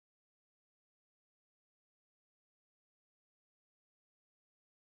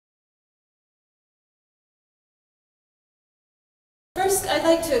First, I'd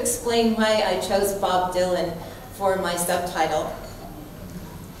like to explain why I chose Bob Dylan for my subtitle.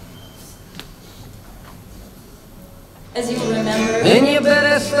 As you remember, then you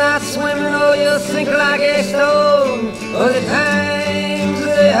better start swimming or you'll sink like a stone. Oh, the times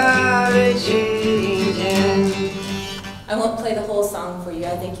they are a-changin'. I won't play the whole song for you.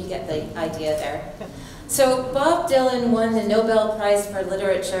 I think you get the idea there. So Bob Dylan won the Nobel Prize for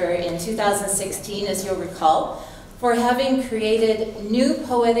Literature in 2016, as you'll recall, for having created new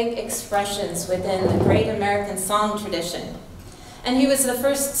poetic expressions within the great American song tradition. And he was the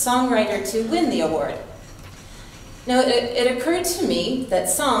first songwriter to win the award. Now, it occurred to me that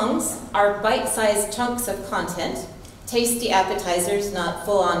songs are bite-sized chunks of content, tasty appetizers, not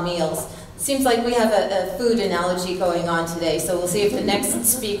full-on meals. Seems like we have a food analogy going on today, so we'll see if the next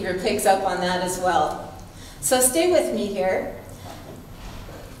speaker picks up on that as well. So stay with me here.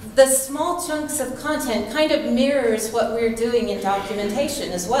 The small chunks of content kind of mirrors what we're doing in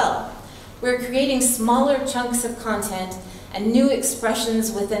documentation as well. We're creating smaller chunks of content and new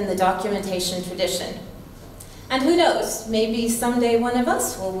expressions within the documentation tradition. And who knows, maybe someday one of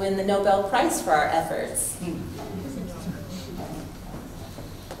us will win the Nobel Prize for our efforts.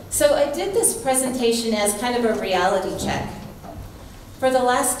 So I did this presentation as kind of a reality check. For the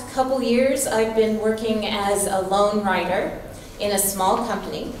last couple years, I've been working as a lone writer in a small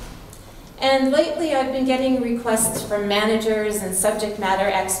company. And lately, I've been getting requests from managers and subject matter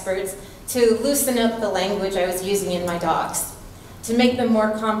experts to loosen up the language I was using in my docs, to make them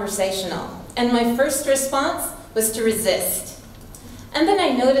more conversational. And my first response was to resist. And then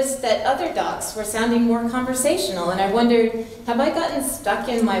I noticed that other docs were sounding more conversational, and I wondered, have I gotten stuck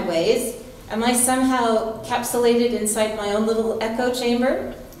in my ways? Am I somehow capsulated inside my own little echo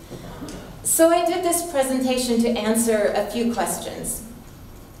chamber? So I did this presentation to answer a few questions.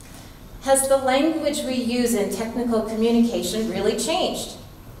 Has the language we use in technical communication really changed?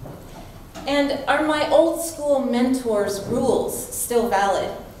 And are my old school mentors' rules still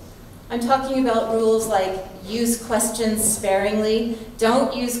valid? I'm talking about rules like use questions sparingly,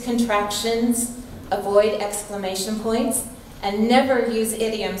 don't use contractions, avoid exclamation points, and never use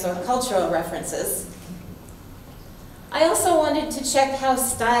idioms or cultural references. I also wanted to check how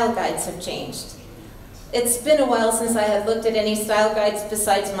style guides have changed. It's been a while since I had looked at any style guides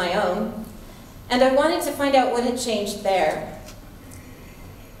besides my own, and I wanted to find out what had changed there.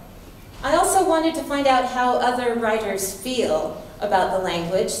 I also wanted to find out how other writers feel about the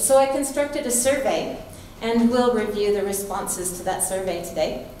language, so I constructed a survey, and we'll review the responses to that survey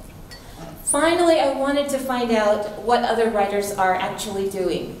today. Finally, I wanted to find out what other writers are actually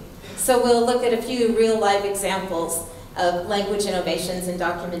doing. So we'll look at a few real-life examples of language innovations in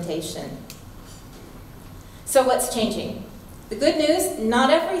documentation. So what's changing? The good news, not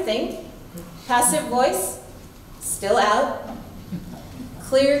everything. Passive voice, still out.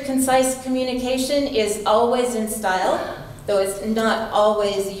 Clear, concise communication is always in style, though it's not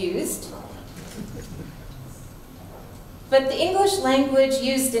always used. But the English language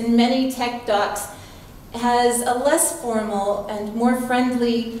used in many tech docs has a less formal and more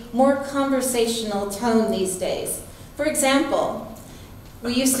friendly, more conversational tone these days. For example,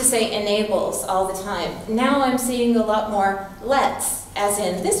 we used to say enables all the time. Now I'm seeing a lot more lets, as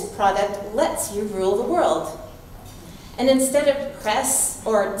in this product lets you rule the world. And instead of press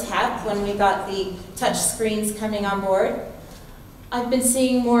or tap when we got the touch screens coming on board, I've been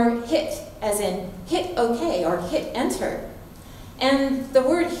seeing more hit, as in hit OK or hit enter. And the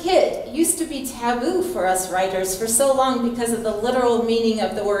word hit used to be taboo for us writers for so long because of the literal meaning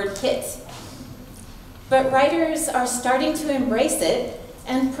of the word hit. But writers are starting to embrace it,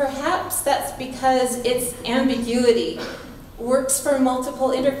 and perhaps that's because its ambiguity works for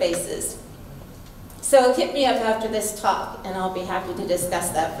multiple interfaces. So hit me up after this talk, and I'll be happy to discuss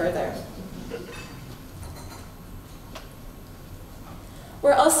that further.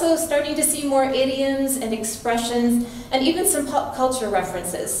 We're also starting to see more idioms and expressions, and even some pop culture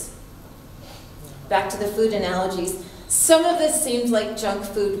references. Back to the food analogies. Some of this seems like junk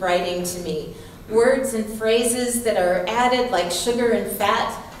food writing to me. Words and phrases that are added like sugar and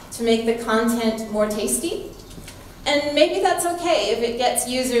fat to make the content more tasty. And maybe that's okay if it gets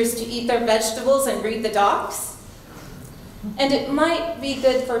users to eat their vegetables and read the docs. And it might be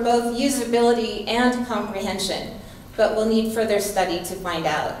good for both usability and comprehension, but we'll need further study to find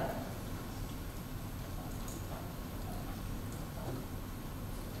out.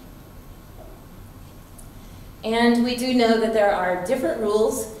 And we do know that there are different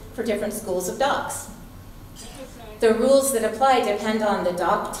rules for different schools of docs. The rules that apply depend on the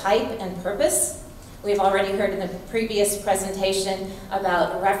doc type and purpose. We've already heard in the previous presentation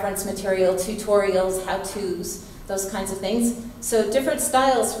about reference material, tutorials, how-tos. those kinds of things. So different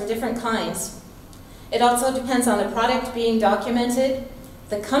styles for different kinds. It also depends on the product being documented,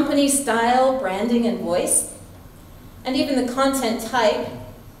 the company style, branding, and voice, and even the content type,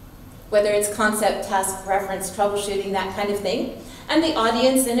 whether it's concept, task, reference, troubleshooting, that kind of thing, and the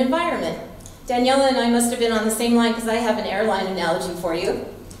audience and environment. Daniela and I must have been on the same line because I have an airline analogy for you.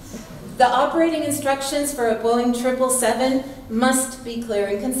 The operating instructions for a Boeing 777 must be clear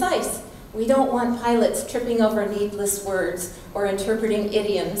and concise. We don't want pilots tripping over needless words or interpreting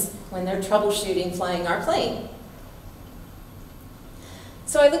idioms when they're troubleshooting flying our plane.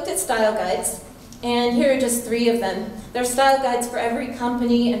 So I looked at style guides, and here are just 3 of them. They're style guides for every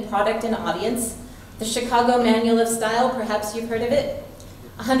company and product and audience. The Chicago Manual of Style, perhaps you've heard of it.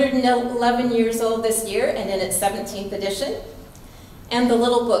 111 years old this year and in its 17th edition. And the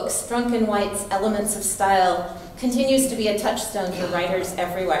little book, Strunk and White's Elements of Style, continues to be a touchstone for writers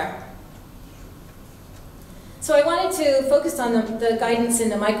everywhere. So I wanted to focus on the guidance in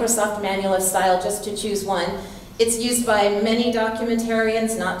the Microsoft Manual of Style, just to choose one. It's used by many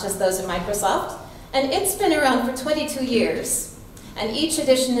documentarians, not just those at Microsoft, and it's been around for 22 years. And each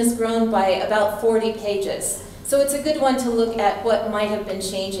edition has grown by about 40 pages. So it's a good one to look at what might have been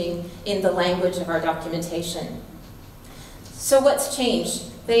changing in the language of our documentation. So what's changed?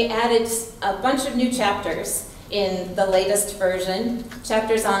 They added a bunch of new chapters in the latest version.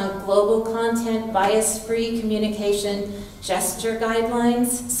 Chapters on global content, bias-free communication, gesture guidelines,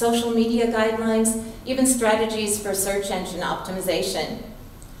 social media guidelines, even strategies for search engine optimization.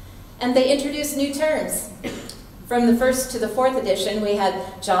 And they introduced new terms. From the 1st to the 4th edition, we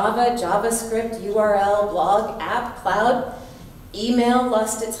had Java, JavaScript, URL, blog, app, cloud. Email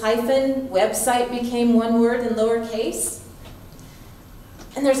lost its hyphen. Website became one word in lowercase.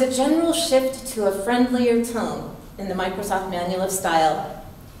 And there's a general shift to a friendlier tone in the Microsoft Manual of Style.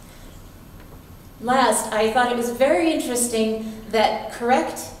 Last, I thought it was very interesting that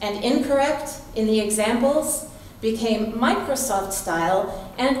correct and incorrect in the examples became Microsoft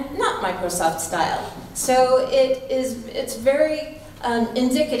style and not Microsoft style. So it's very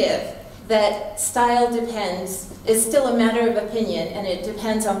indicative that style is still a matter of opinion, and it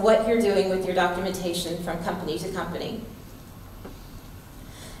depends on what you're doing with your documentation from company to company.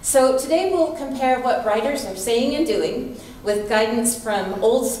 So today we'll compare what writers are saying and doing with guidance from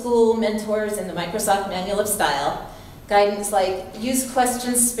old school mentors in the Microsoft Manual of Style. Guidance like, use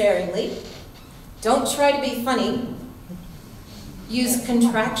questions sparingly, don't try to be funny, use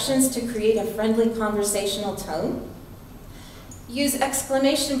contractions to create a friendly conversational tone, use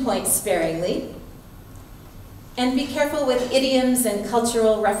exclamation points sparingly, and be careful with idioms and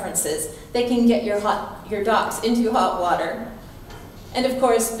cultural references. They can get your docs into hot water. And of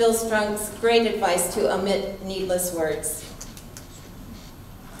course, Bill Strunk's great advice to omit needless words.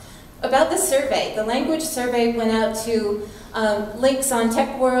 About the survey, the language survey went out to links on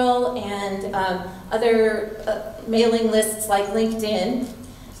TechWorld and other mailing lists like LinkedIn.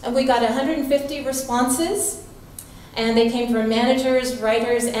 And we got 150 responses, and they came from managers,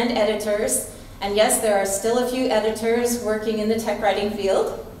 writers, and editors. And yes, there are still a few editors working in the tech writing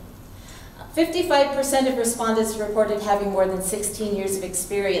field. 55% of respondents reported having more than 16 years of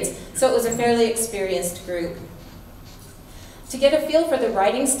experience, so it was a fairly experienced group. To get a feel for the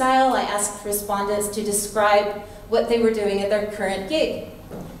writing style, I asked respondents to describe what they were doing at their current gig.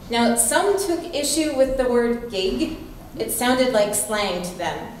 Now, some took issue with the word gig. It sounded like slang to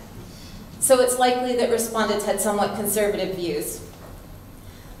them. So it's likely that respondents had somewhat conservative views.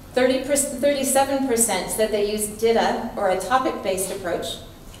 37% said they used DITA, or a topic-based approach,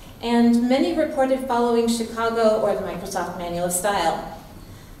 and many reported following Chicago or the Microsoft Manual of Style.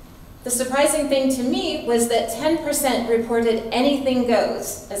 The surprising thing to me was that 10% reported anything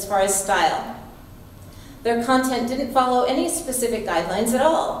goes as far as style. Their content didn't follow any specific guidelines at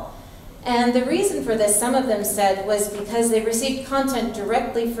all. And the reason for this, some of them said, was because they received content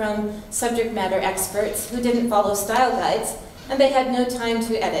directly from subject matter experts who didn't follow style guides, and they had no time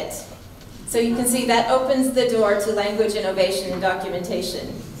to edit. So you can see that opens the door to language innovation and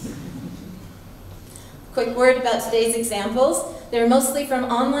documentation. Quick word about today's examples. They're mostly from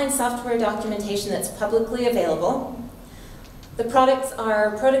online software documentation that's publicly available. The products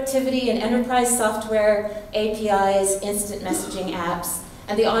are productivity and enterprise software, APIs, instant messaging apps,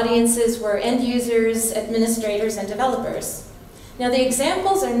 and the audiences were end users, administrators, and developers. Now, the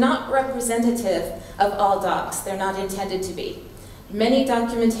examples are not representative of all docs. They're not intended to be. Many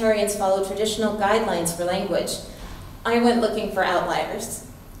documentarians follow traditional guidelines for language. I went looking for outliers.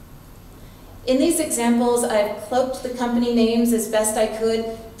 In these examples, I've cloaked the company names as best I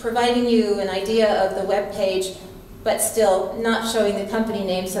could, providing you an idea of the web page, but still not showing the company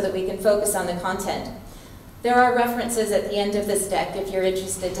name so that we can focus on the content. There are references at the end of this deck if you're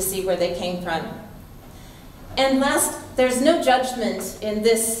interested to see where they came from. And last, there's no judgment in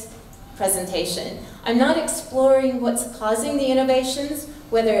this presentation. I'm not exploring what's causing the innovations,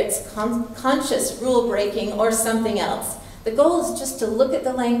 whether it's conscious rule breaking or something else. The goal is just to look at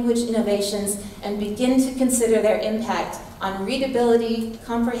the language innovations and begin to consider their impact on readability,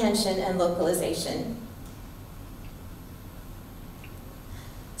 comprehension, and localization.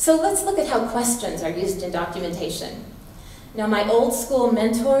 So let's look at how questions are used in documentation. Now, my old school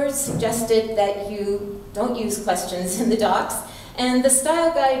mentors suggested that you don't use questions in the docs, and the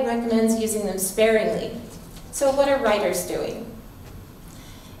style guide recommends using them sparingly. So what are writers doing?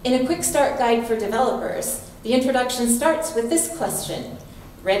 In a quick start guide for developers, the introduction starts with this question: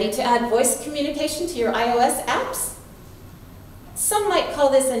 ready to add voice communication to your iOS apps? Some might call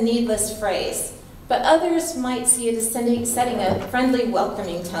this a needless phrase, but others might see it as setting a friendly,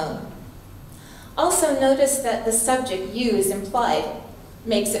 welcoming tone. Also notice that the subject "you" is implied,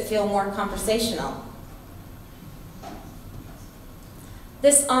 makes it feel more conversational.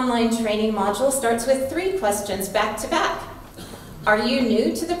 This online training module starts with 3 questions back to back. Are you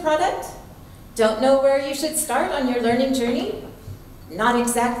new to the product? Don't know where you should start on your learning journey? Not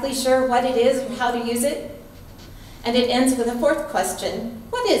exactly sure what it is or how to use it? And it ends with a 4th question: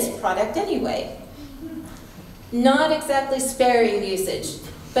 what is product anyway? Not exactly sparing usage,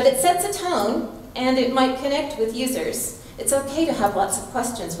 but it sets a tone and it might connect with users. It's okay to have lots of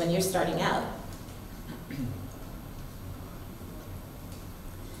questions when you're starting out.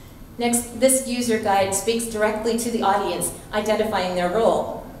 Next, this user guide speaks directly to the audience, identifying their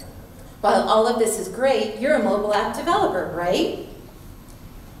role. While all of this is great, you're a mobile app developer, right?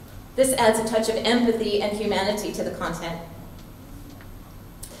 This adds a touch of empathy and humanity to the content.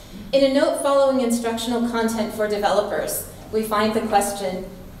 In a note following instructional content for developers, we find the question,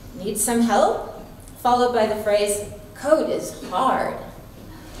 need some help? Followed by the phrase, code is hard.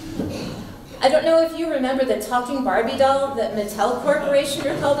 I don't know if you remember the talking Barbie doll that Mattel Corporation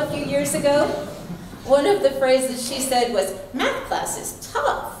recalled a few years ago. One of the phrases she said was, math class is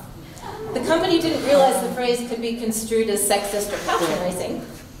tough. The company didn't realize the phrase could be construed as sexist or patronizing,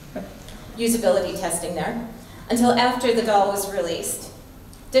 usability testing there, until after the doll was released.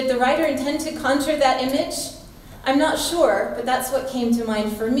 Did the writer intend to conjure that image? I'm not sure, but that's what came to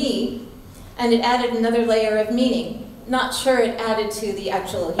mind for me, and it added another layer of meaning. Not sure it added to the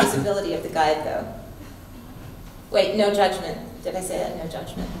actual usability of the guide, though. Wait, no judgment. Did I say that? No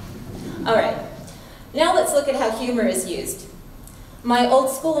judgment. All right. Now let's look at how humor is used. My old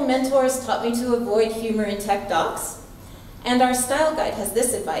school mentors taught me to avoid humor in tech docs, and our style guide has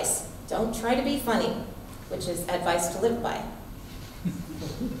this advice: don't try to be funny, which is advice to live by.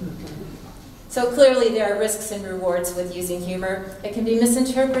 So clearly there are risks and rewards with using humor. It can be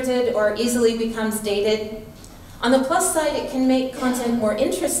misinterpreted or easily becomes dated. On the plus side, it can make content more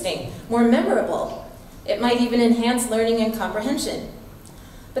interesting, more memorable. It might even enhance learning and comprehension.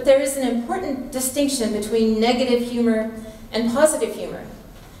 But there is an important distinction between negative humor and positive humor.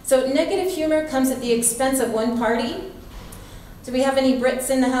 So negative humor comes at the expense of one party. Do we have any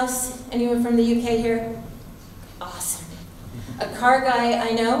Brits in the house? Anyone from the UK here? Awesome. A car guy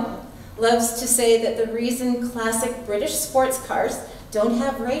I know loves to say that the reason classic British sports cars don't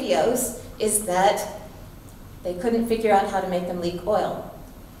have radios is that they couldn't figure out how to make them leak oil.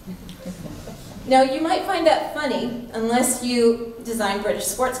 Now, you might find that funny unless you design British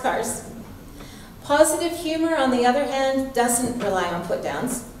sports cars. Positive humor, on the other hand, doesn't rely on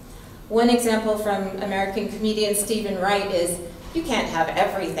put-downs. One example from American comedian Stephen Wright is, you can't have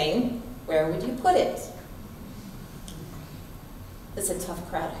everything. Where would you put it? It's a tough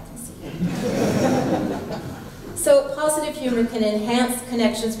crowd, I can see. So positive humor can enhance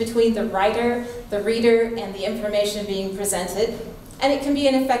connections between the writer, the reader, and the information being presented, and it can be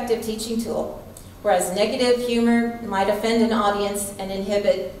an effective teaching tool, whereas negative humor might offend an audience and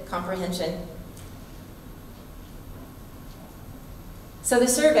inhibit comprehension. So the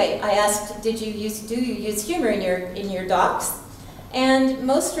survey, I asked, do you use humor in your docs? And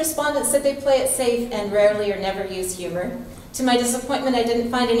most respondents said they play it safe and rarely or never use humor. To my disappointment, I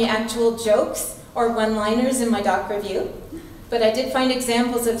didn't find any actual jokes or one-liners in my doc review, but I did find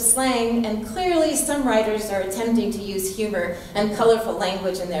examples of slang, and clearly some writers are attempting to use humor and colorful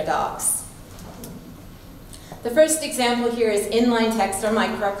language in their docs. The first example here is inline text or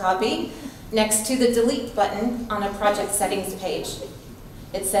microcopy next to the delete button on a project settings page.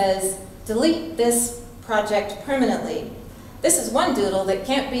 It says, delete this project permanently. This is one doodle that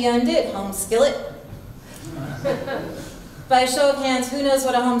can't be undid, home skillet. By a show of hands, who knows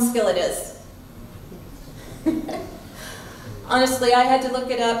what a home skillet is? Honestly, I had to look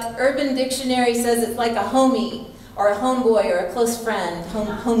it up. Urban Dictionary says it's like a homie, or a homeboy, or a close friend,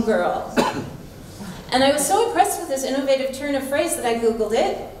 homegirl. And I was so impressed with this innovative turn of phrase that I Googled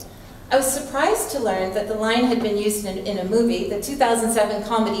it. I was surprised to learn that the line had been used in a movie, the 2007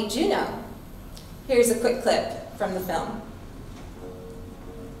 comedy Juno. Here's a quick clip from the film.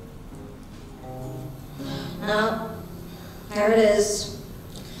 Oh, there it is.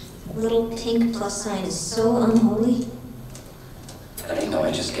 That little pink plus sign is so unholy. That ain't no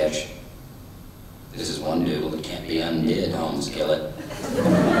etch a sketch. This is one doodle that can't be undid, Holmes Skillet.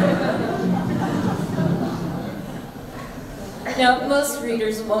 Now, most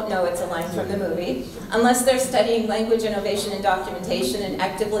readers won't know it's a line from the movie, unless they're studying language innovation and documentation and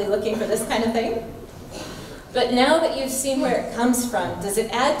actively looking for this kind of thing. But now that you've seen where it comes from, does it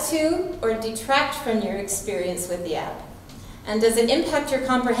add to or detract from your experience with the app? And does it impact your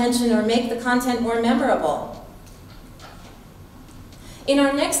comprehension or make the content more memorable? In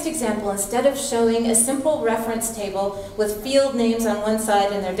our next example, instead of showing a simple reference table with field names on one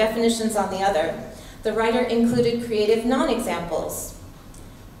side and their definitions on the other, the writer included creative non-examples.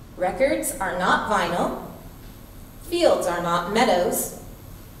 Records are not vinyl, fields are not meadows,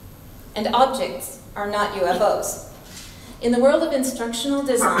 and objects are not UFOs. In the world of instructional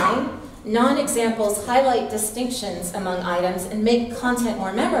design, non-examples highlight distinctions among items and make content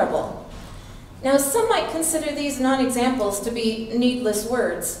more memorable. Now, some might consider these non-examples to be needless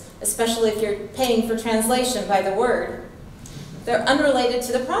words, especially if you're paying for translation by the word. They're unrelated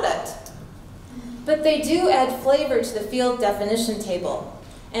to the product. But they do add flavor to the field definition table.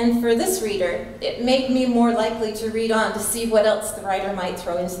 And for this reader, it made me more likely to read on to see what else the writer might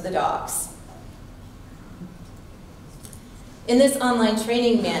throw into the docs. In this online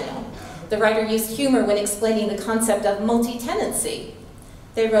training manual, the writer used humor when explaining the concept of multi-tenancy.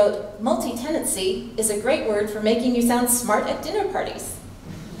 They wrote, "Multi-tenancy is a great word for making you sound smart at dinner parties."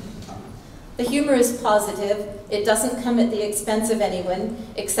 The humor is positive. It doesn't come at the expense of anyone,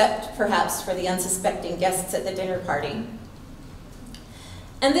 except perhaps for the unsuspecting guests at the dinner party.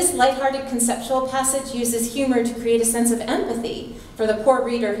 And this lighthearted conceptual passage uses humor to create a sense of empathy for the poor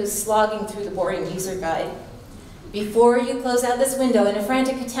reader who's slogging through the boring user guide. Before you close out this window in a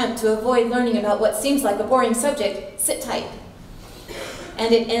frantic attempt to avoid learning about what seems like a boring subject, sit tight.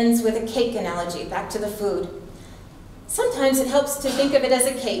 And it ends with a cake analogy, back to the food. Sometimes it helps to think of it as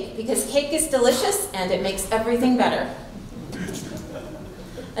a cake, because cake is delicious and it makes everything better.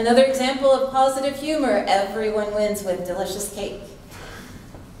 Another example of positive humor, everyone wins with delicious cake.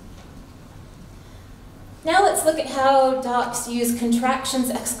 Now let's look at how docs use contractions,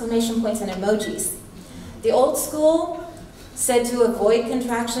 exclamation points, and emojis. The old school said to avoid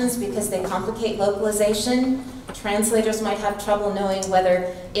contractions because they complicate localization. Translators might have trouble knowing whether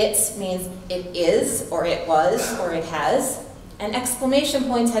 "it's" means it is, or it was, or it has. And exclamation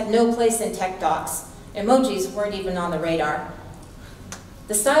points had no place in tech docs. Emojis weren't even on the radar.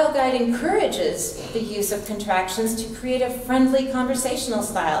 The style guide encourages the use of contractions to create a friendly conversational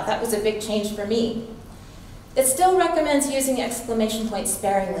style. That was a big change for me. It still recommends using exclamation points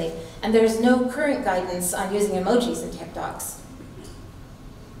sparingly, and there's no current guidance on using emojis in tech docs.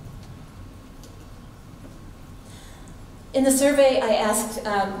 In the survey, I asked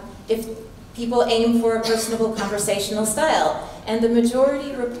if people aim for a personable conversational style, and the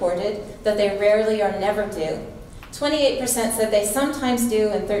majority reported that they rarely or never do. 28% said they sometimes do,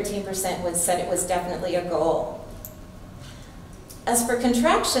 and 13% said it was definitely a goal. As for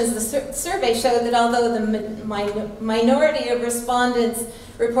contractions, the survey showed that although the minority of respondents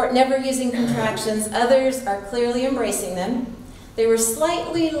report never using contractions, others are clearly embracing them. They were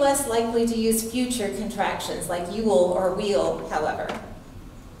slightly less likely to use future contractions, like "you'll" or "we'll," however.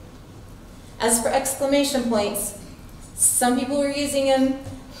 As for exclamation points, some people were using them,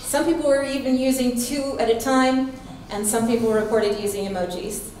 some people were even using 2 at a time, and some people reported using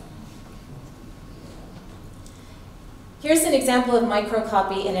emojis. Here's an example of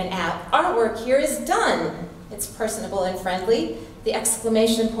microcopy in an app. Artwork here is done. It's personable and friendly. The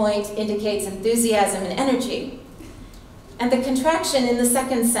exclamation point indicates enthusiasm and energy. And the contraction in the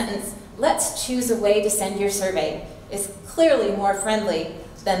second sentence, "let's choose a way to send your survey," is clearly more friendly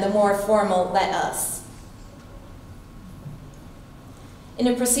than the more formal "let us." In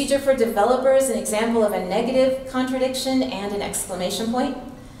a procedure for developers, an example of a negative contradiction and an exclamation point.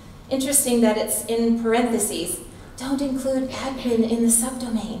 Interesting that it's in parentheses. Don't include admin in the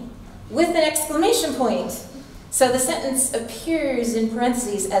subdomain, with an exclamation point. So the sentence appears in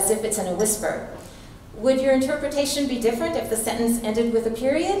parentheses as if it's in a whisper. Would your interpretation be different if the sentence ended with a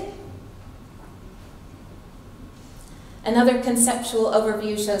period? Another conceptual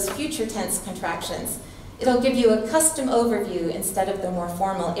overview shows future tense contractions. It'll give you a custom overview instead of the more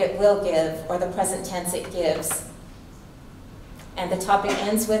formal "it will give" or the present tense "it gives." And the topic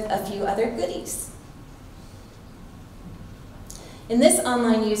ends with a few other goodies. In this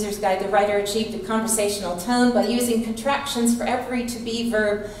online user's guide, the writer achieved a conversational tone by using contractions for every to-be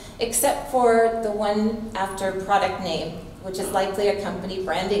verb except for the one after product name, which is likely a company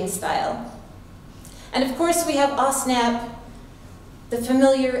branding style. And of course, we have "Aw snap," the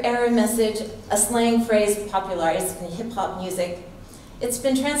familiar error message, a slang phrase popularized in hip-hop music. It's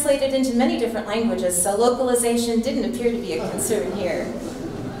been translated into many different languages, so localization didn't appear to be a concern here.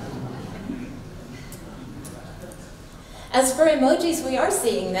 As for emojis, we are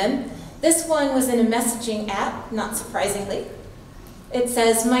seeing them. This one was in a messaging app, not surprisingly. It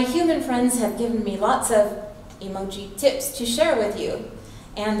says, "My human friends have given me lots of emoji tips to share with you."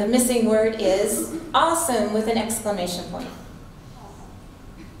 And the missing word is "awesome" with an exclamation point.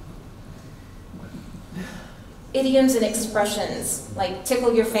 Idioms and expressions, like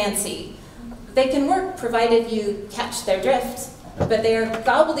 "tickle your fancy." They can work provided you catch their drift, but they are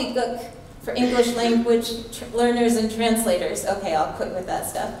gobbledygook for English language learners and translators. Okay, I'll quit with that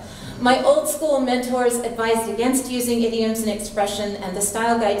stuff. My old school mentors advised against using idioms and expression, and the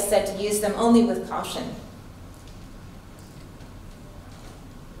style guide said to use them only with caution.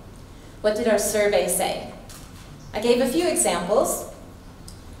 What did our survey say? I gave a few examples,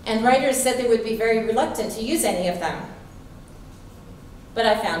 and writers said they would be very reluctant to use any of them. But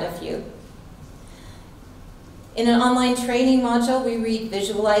I found a few. In an online training module, we read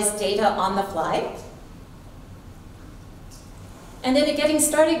 "visualize data on the fly." And in a getting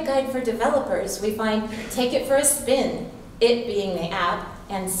started guide for developers, we find "take it for a spin," it being the app,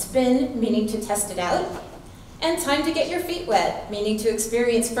 and "spin" meaning to test it out, and "time to get your feet wet," meaning to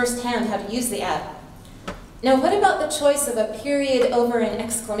experience firsthand how to use the app. Now, what about the choice of a period over an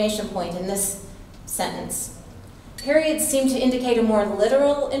exclamation point in this sentence? Periods seem to indicate a more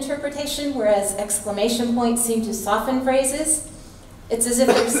literal interpretation, whereas exclamation points seem to soften phrases. It's as if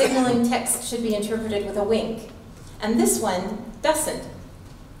they're signaling text should be interpreted with a wink. And this one doesn't.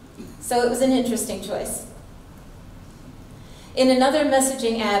 So it was an interesting choice. In another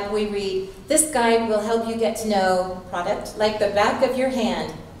messaging app, we read, "This guide will help you get to know product like the back of your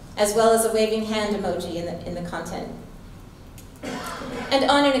hand," as well as a waving hand emoji in the content. And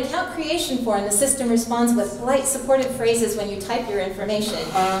on an account creation form, the system responds with polite, supportive phrases when you type your information.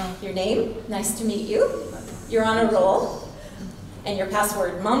 Your name, "nice to meet you," "you're on a roll," and your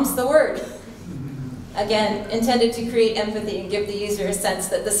password, "mum's the word." Again, intended to create empathy and give the user a sense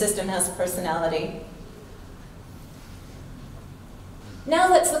that the system has personality. Now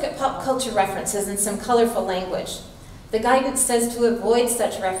let's look at pop culture references and some colorful language. The guidance says to avoid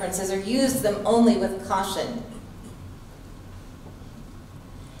such references or use them only with caution.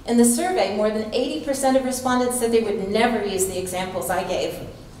 In the survey, more than 80% of respondents said they would never use the examples I gave,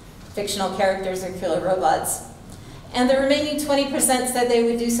 fictional characters or killer robots. And the remaining 20% said they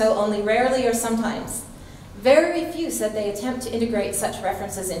would do so only rarely or sometimes. Very few said they attempt to integrate such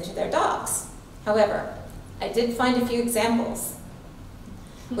references into their docs. However, I did find a few examples.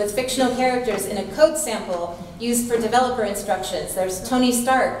 With fictional characters in a code sample used for developer instructions, there's Tony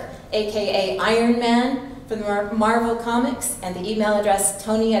Stark, aka Iron Man, from the Marvel Comics, and the email address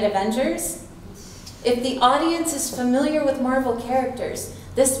Tony@Avengers. If the audience is familiar with Marvel characters,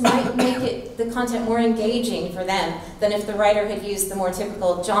 this might make the content more engaging for them than if the writer had used the more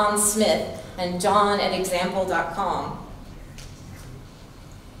typical John Smith and John@example.com.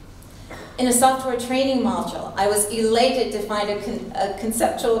 In a software training module, I was elated to find a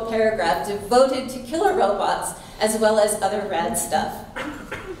conceptual paragraph devoted to killer robots as well as other rad stuff.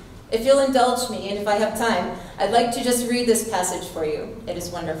 If you'll indulge me, and if I have time, I'd like to just read this passage for you. It is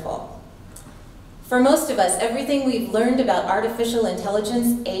wonderful. For most of us, everything we've learned about artificial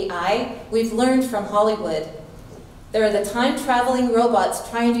intelligence, AI, we've learned from Hollywood. There are the time-traveling robots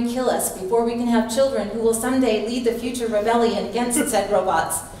trying to kill us before we can have children who will someday lead the future rebellion against said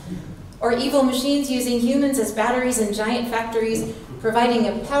robots. Or evil machines using humans as batteries in giant factories, providing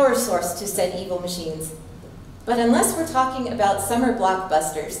a power source to said evil machines. But unless we're talking about summer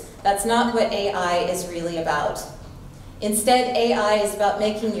blockbusters, that's not what AI is really about. Instead, AI is about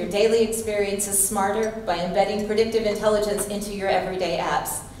making your daily experiences smarter by embedding predictive intelligence into your everyday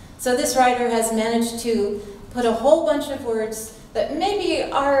apps. So this writer has managed to put a whole bunch of words that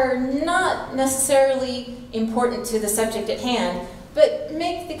maybe are not necessarily important to the subject at hand, but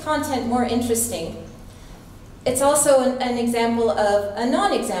make the content more interesting. It's also an example of a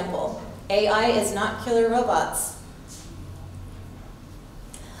non-example. AI is not killer robots.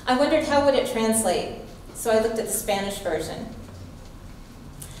 I wondered how would it translate, so I looked at the Spanish version.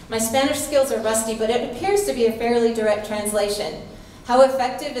 My Spanish skills are rusty, but it appears to be a fairly direct translation. How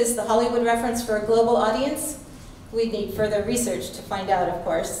effective is the Hollywood reference for a global audience? We'd need further research to find out, of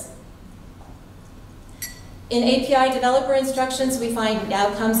course. In API developer instructions, we find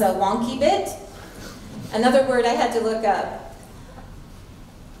now comes a wonky bit. Another word I had to look up.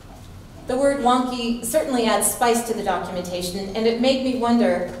 The word wonky certainly adds spice to the documentation, and it made me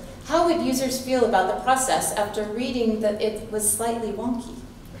wonder, how would users feel about the process after reading that it was slightly wonky?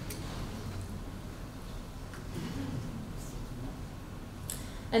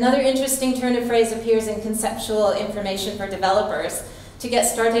 Another interesting turn of phrase appears in conceptual information for developers to get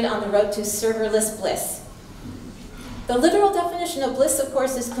started on the road to serverless bliss. The literal definition of bliss, of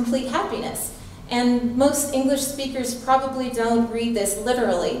course, is complete happiness, and most English speakers probably don't read this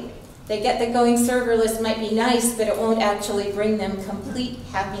literally. They get that going serverless might be nice, but it won't actually bring them complete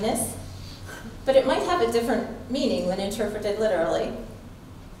happiness. But it might have a different meaning when interpreted literally.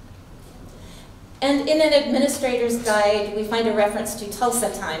 And in an administrator's guide, we find a reference to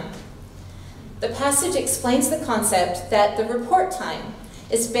Tulsa time. The passage explains the concept that the report time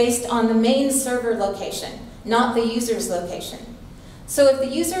is based on the main server location, not the user's location. So if the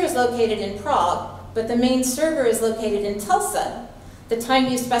user is located in Prague, but the main server is located in Tulsa, the time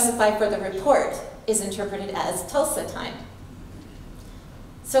you specify for the report is interpreted as Tulsa time.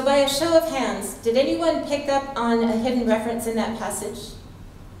 So by a show of hands, did anyone pick up on a hidden reference in that passage?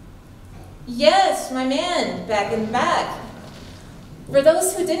 Yes, my man, back in the back. For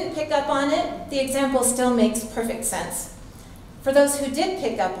those who didn't pick up on it, the example still makes perfect sense. For those who did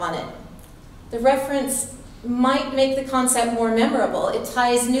pick up on it, the reference might make the concept more memorable. It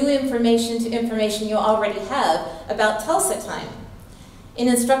ties new information to information you already have about Tulsa time. In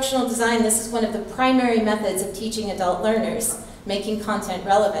instructional design, this is one of the primary methods of teaching adult learners, making content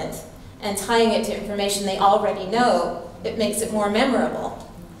relevant, and tying it to information they already know. It makes it more memorable.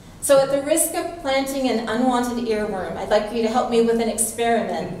 So at the risk of planting an unwanted earworm, I'd like you to help me with an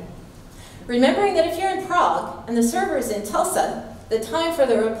experiment. Remembering that if you're in Prague and the server is in Tulsa, the time for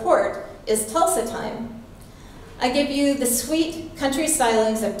the report is Tulsa time. I give you the sweet country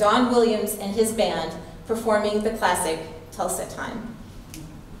stylings of Don Williams and his band performing the classic Tulsa time.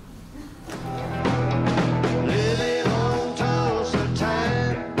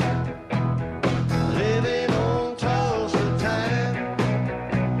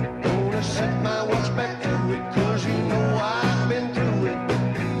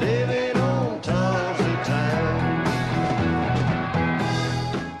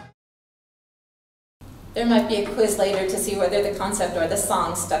 There might be a quiz later to see whether the concept or the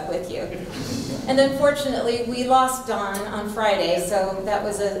song stuck with you. And unfortunately, we lost Don on Friday, so that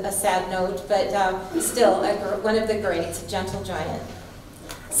was a sad note, but still one of the greats, a gentle giant.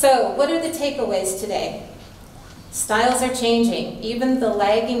 So what are the takeaways today? Styles are changing. Even the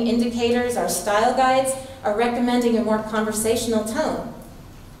lagging indicators, our style guides, are recommending a more conversational tone.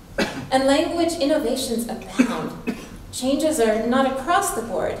 And language innovations abound. Changes are not across the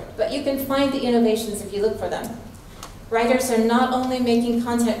board, but you can find the innovations if you look for them. Writers are not only making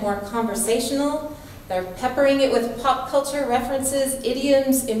content more conversational, they're peppering it with pop culture references,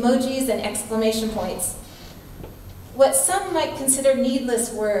 idioms, emojis, and exclamation points. What some might consider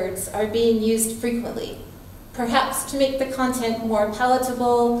needless words are being used frequently, perhaps to make the content more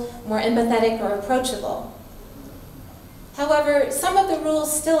palatable, more empathetic, or approachable. However, some of the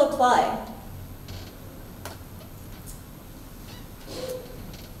rules still apply.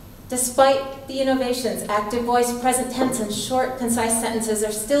 Despite the innovations, active voice, present tense, and short, concise sentences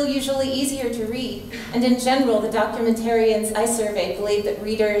are still usually easier to read. And in general, the documentarians I surveyed believe that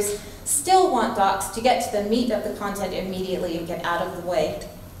readers still want docs to get to the meat of the content immediately and get out of the way.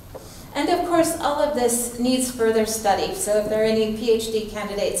 And of course, all of this needs further study. So if there are any PhD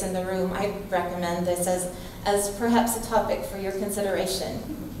candidates in the room, I recommend this as perhaps a topic for your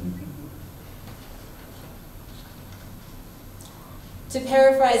consideration. To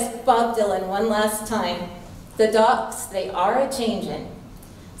paraphrase Bob Dylan one last time, the docs, they are a-changin'.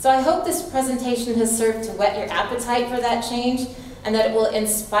 So I hope this presentation has served to whet your appetite for that change and that it will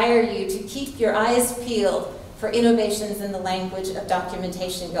inspire you to keep your eyes peeled for innovations in the language of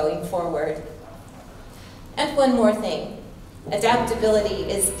documentation going forward. And one more thing, adaptability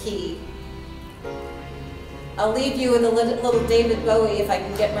is key. I'll leave you with a little David Bowie if I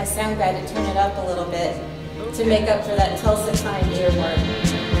can get my sound guy to turn it up a little bit, to make up for that Tulsa time earworm.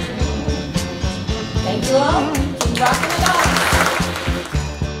 Thank you all. Keep rocking it on.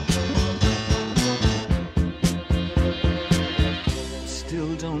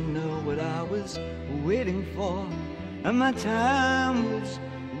 Still don't know what I was waiting for, and my time was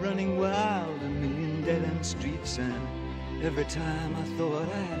running wild, a million dead-end streets and Every time I thought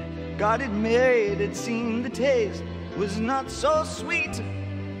I got it made, it seemed the taste was not so sweet.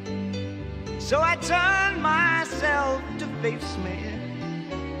 So I turned myself to face me,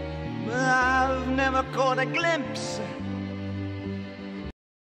 but I've never caught a glimpse